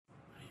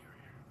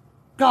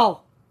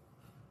Go.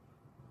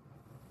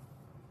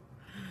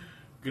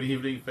 Good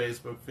evening,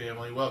 Facebook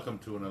family. Welcome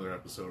to another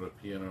episode of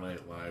Piano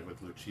Night Live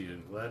with Lucia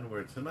and Glenn,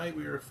 where tonight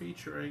we are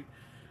featuring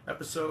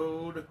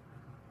episode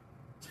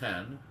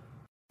 10,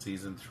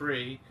 season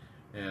 3,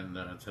 and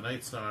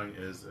tonight's song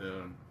is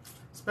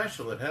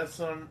special. It has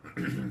some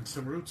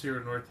some roots here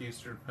in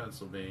northeastern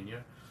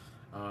Pennsylvania.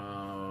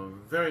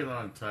 Very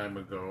long time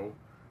ago,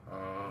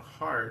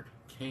 Heart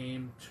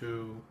came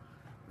to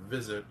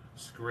visit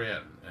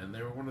Scranton, and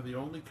they were one of the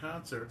only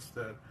concerts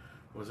that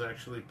was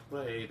actually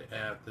played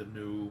at the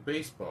new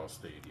baseball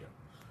stadium.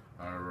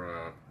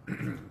 Our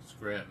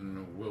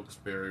Scranton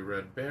Wilkes-Barre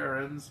Red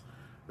Barons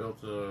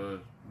built a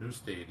new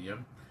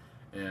stadium,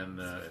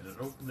 and it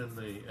opened in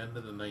the end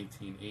of the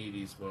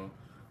 1980s. Well,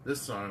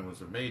 this song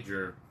was a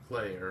major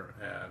player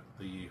at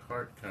the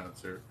Heart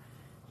concert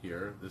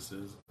here. This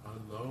is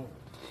Alone.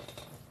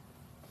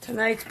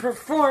 Tonight's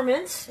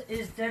performance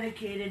is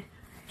dedicated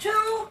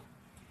to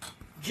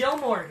Jill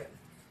Morgan.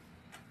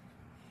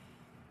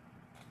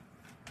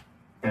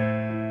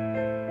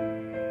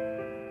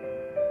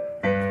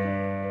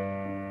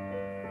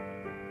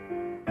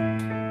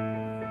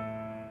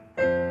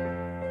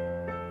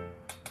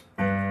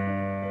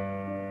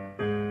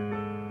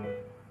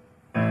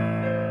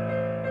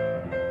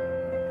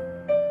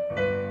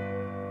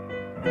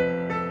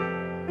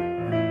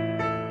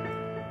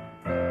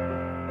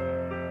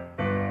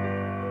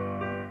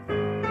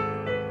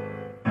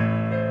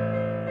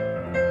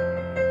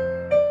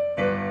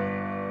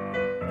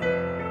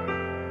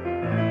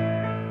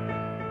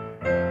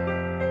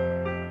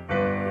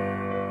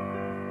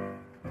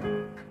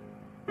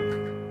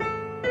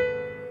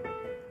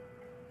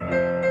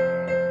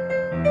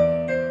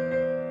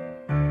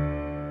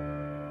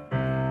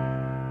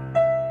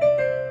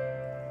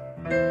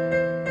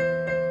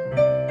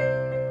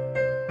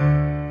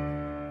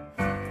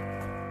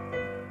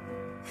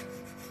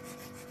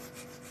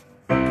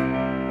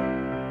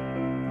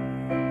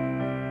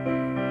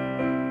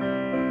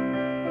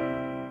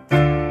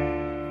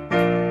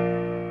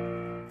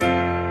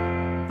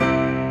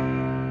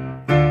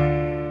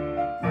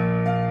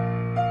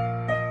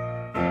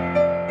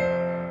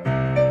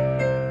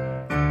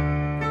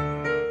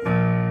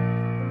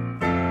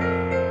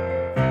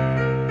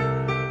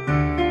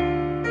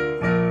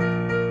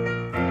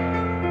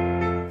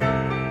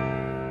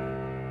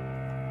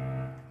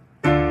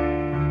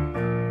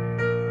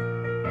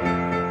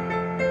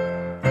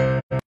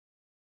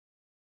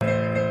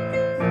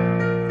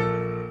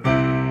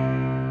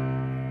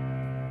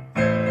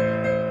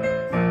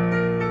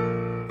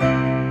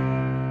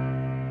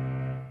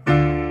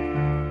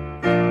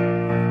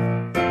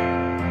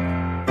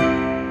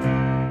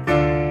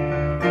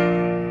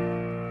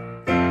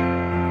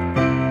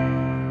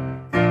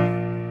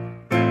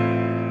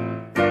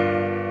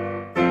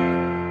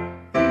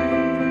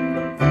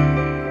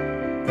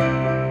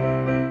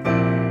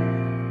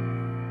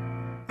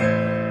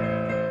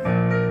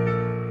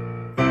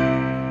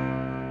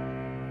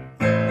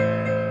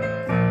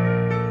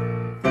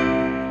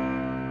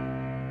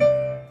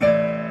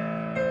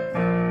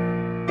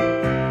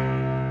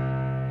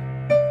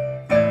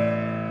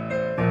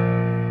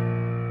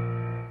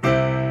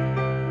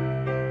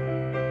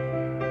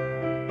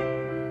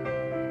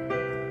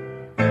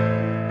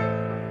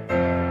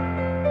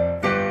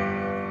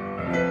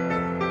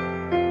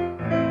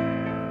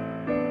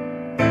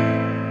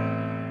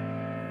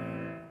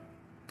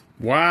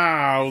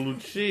 Wow,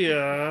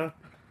 Lucia,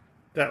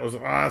 that was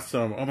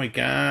awesome. Oh my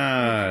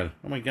god.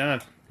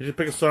 Did you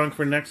pick a song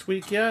for next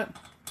week yet?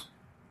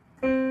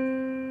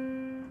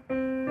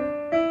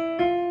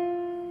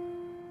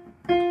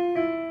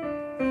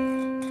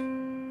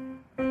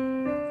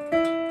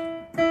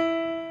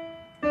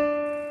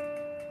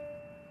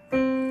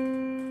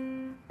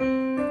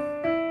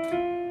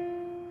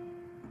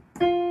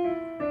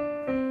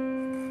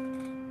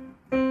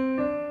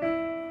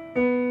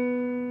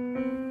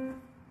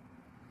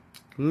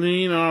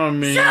 Lean on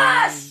me.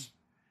 Shush!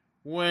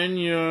 When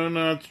you're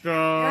not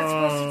strong. You're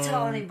not supposed to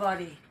tell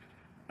anybody.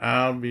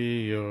 I'll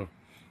be your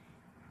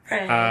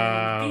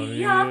Friend, be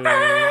your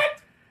friend.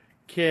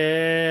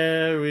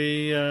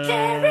 Carry on.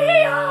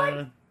 Carry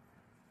on.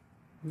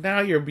 Now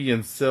you're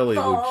being silly,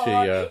 For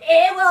Lucia.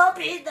 it will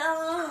be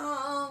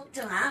long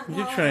till I'm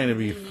You're trying to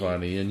be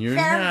funny, and you're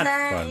not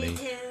funny.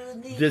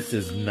 This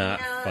is not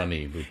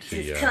funny, Just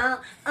Lucia. come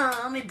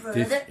on me,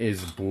 brother. This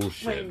is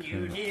bullshit. When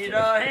you need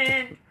a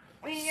hand,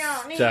 we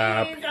all need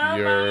Stop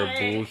your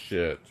somebody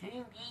bullshit. to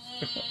lean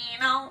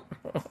on.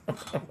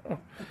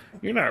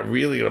 You're not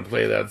really going to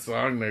play that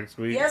song next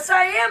week. Yes,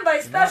 I am, by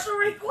special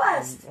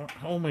request.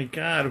 Oh my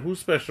god, who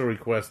special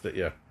requested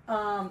you?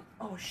 Oh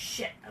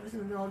shit, I was in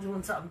the middle of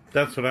doing something.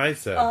 That's what I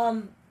said.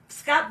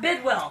 Scott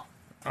Bidwell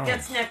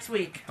gets next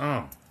week.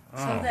 Oh.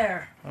 So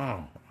there.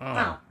 Oh.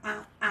 Ow,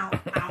 ow, ow,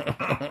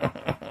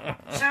 ow.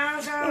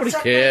 Nobody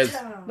cares.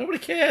 Nobody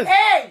cares.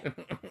 Hey!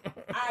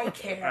 I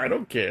care. I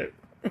don't care.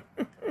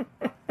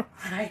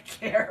 I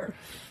care.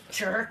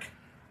 Jerk.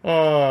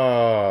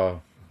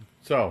 Oh.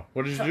 So,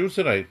 what did you do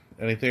tonight?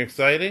 Anything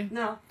exciting?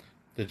 No.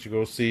 Did you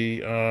go see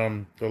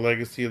the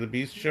Legacy of the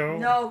Beast show?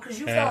 No, because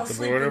you fell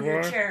asleep in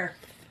your chair.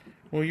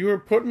 Well, you were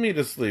putting me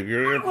to sleep. You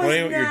were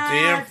playing with your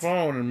damn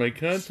phone and my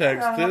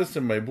contacts this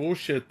and my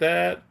bullshit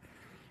that.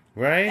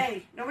 Right?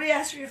 Hey, nobody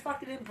asked for your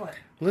fucking input.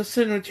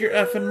 Listen with your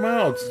effing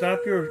mouth.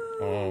 Stop your...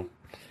 Oh,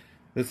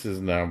 this is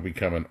now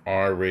become an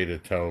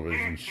R-rated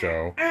television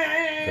show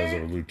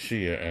because of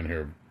Lucia and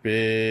her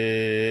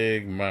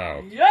big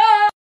mouth.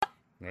 Yeah!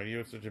 Why do you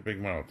have such a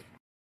big mouth?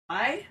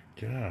 I?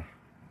 Yeah.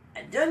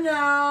 I don't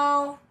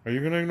know. Are you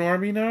going to ignore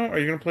me now? Are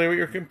you going to play with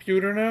your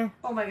computer now?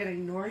 Oh, am I going to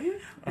ignore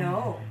you?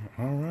 No.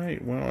 All right.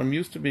 Well, I'm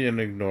used to being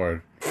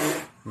ignored.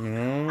 You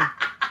know?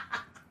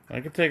 I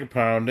can take a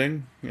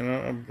pounding. You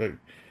know?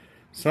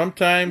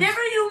 Sometimes...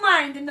 Never you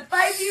mind. In the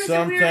 5 years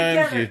that we were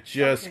together... Sometimes you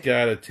just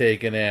got to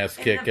take an ass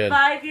kicking. In the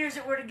 5 years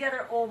that we're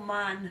together, oh,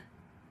 man.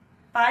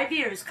 5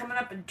 years, coming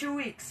up in 2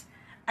 weeks.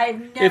 I've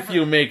never... If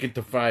you make it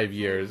to 5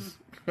 years.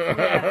 Yeah, you don't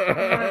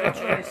have a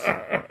choice.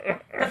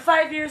 The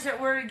 5 years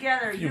that we're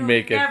together, you've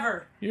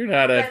never... You're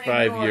not at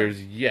 5 ignored.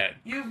 years yet.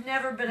 You've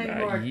never been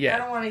ignored. Yet. I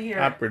don't want to hear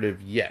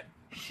Operative yet.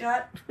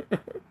 Shut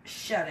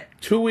it.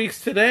 2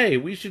 weeks today.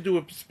 We should do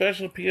a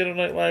special Piano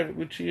Night Live with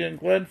Lucia and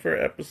Glenn for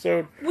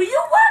episode... Will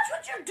you watch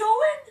what you're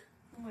doing?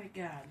 Oh, my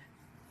God.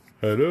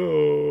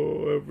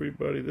 Hello,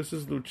 everybody. This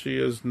is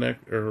Lucia's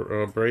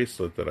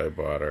bracelet that I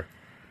bought her.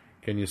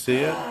 Can you see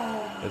it?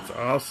 It's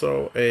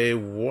also a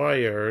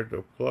wire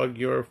to plug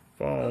your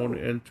phone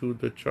into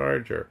the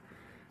charger,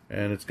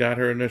 and it's got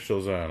her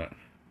initials on it.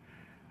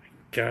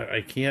 God,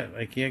 I can't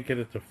get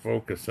it to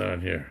focus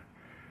on here.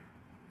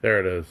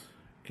 There it is.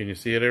 Can you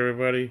see it,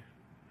 everybody?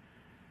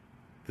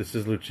 This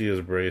is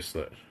Lucia's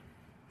bracelet.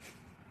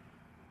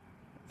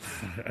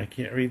 I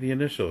can't read the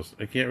initials.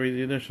 What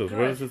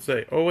does it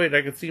say? Oh wait,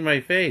 I can see my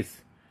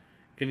face.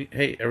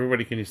 Hey,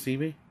 everybody, can you see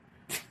me?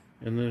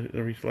 In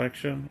the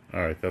reflection?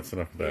 Alright, that's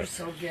enough of that. You're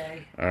so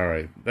gay.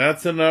 Alright,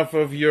 that's enough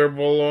of your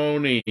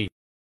baloney,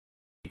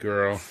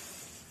 girl.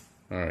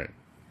 Alright.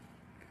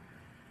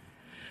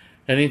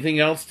 Anything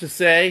else to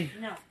say?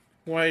 No.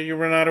 Why did you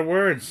run out of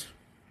words?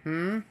 What do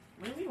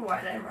you mean,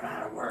 why did I run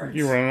out of words?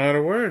 You run out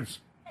of words.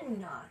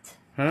 I'm not.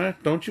 Huh?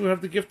 Don't you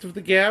have the gift of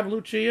the gab,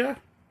 Lucia?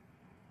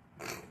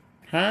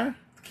 Huh?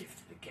 Gift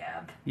of the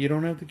gab. You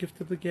don't have the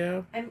gift of the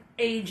gab? I'm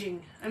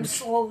aging. I'm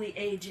slowly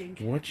aging.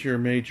 What's your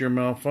major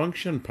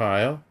malfunction,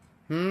 Pile?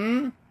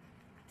 Do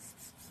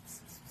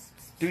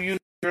you know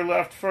your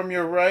left from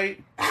your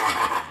right?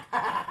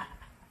 I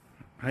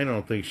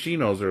don't think she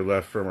knows her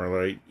left from her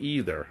right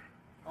either.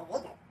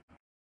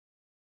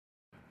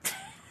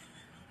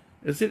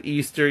 Is it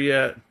Easter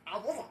yet?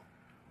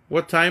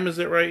 What time is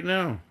it right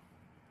now?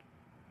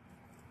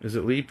 Is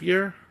it leap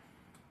year?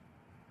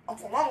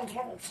 It's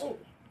 11:22.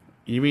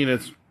 You mean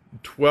it's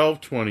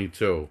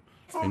 12:22,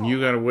 and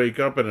you gotta wake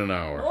up in an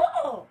hour?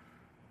 Whoa.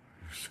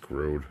 You're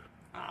screwed.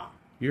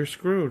 You're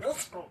screwed.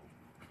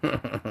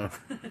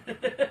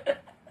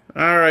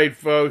 All right,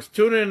 folks.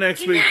 Tune in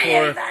next week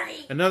for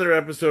another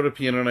episode of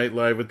Piano Night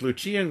Live with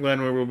Lucia and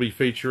Glenn, where we'll be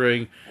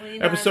featuring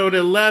episode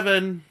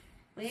 11,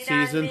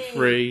 season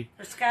 3.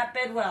 For Scott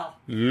Bidwell.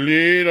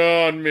 Lean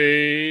on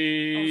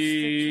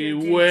me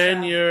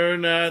when you're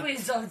not.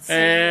 Please don't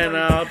say and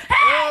I'll.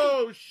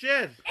 Oh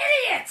shit!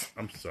 Idiot!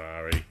 I'm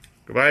sorry.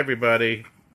 Goodbye, everybody.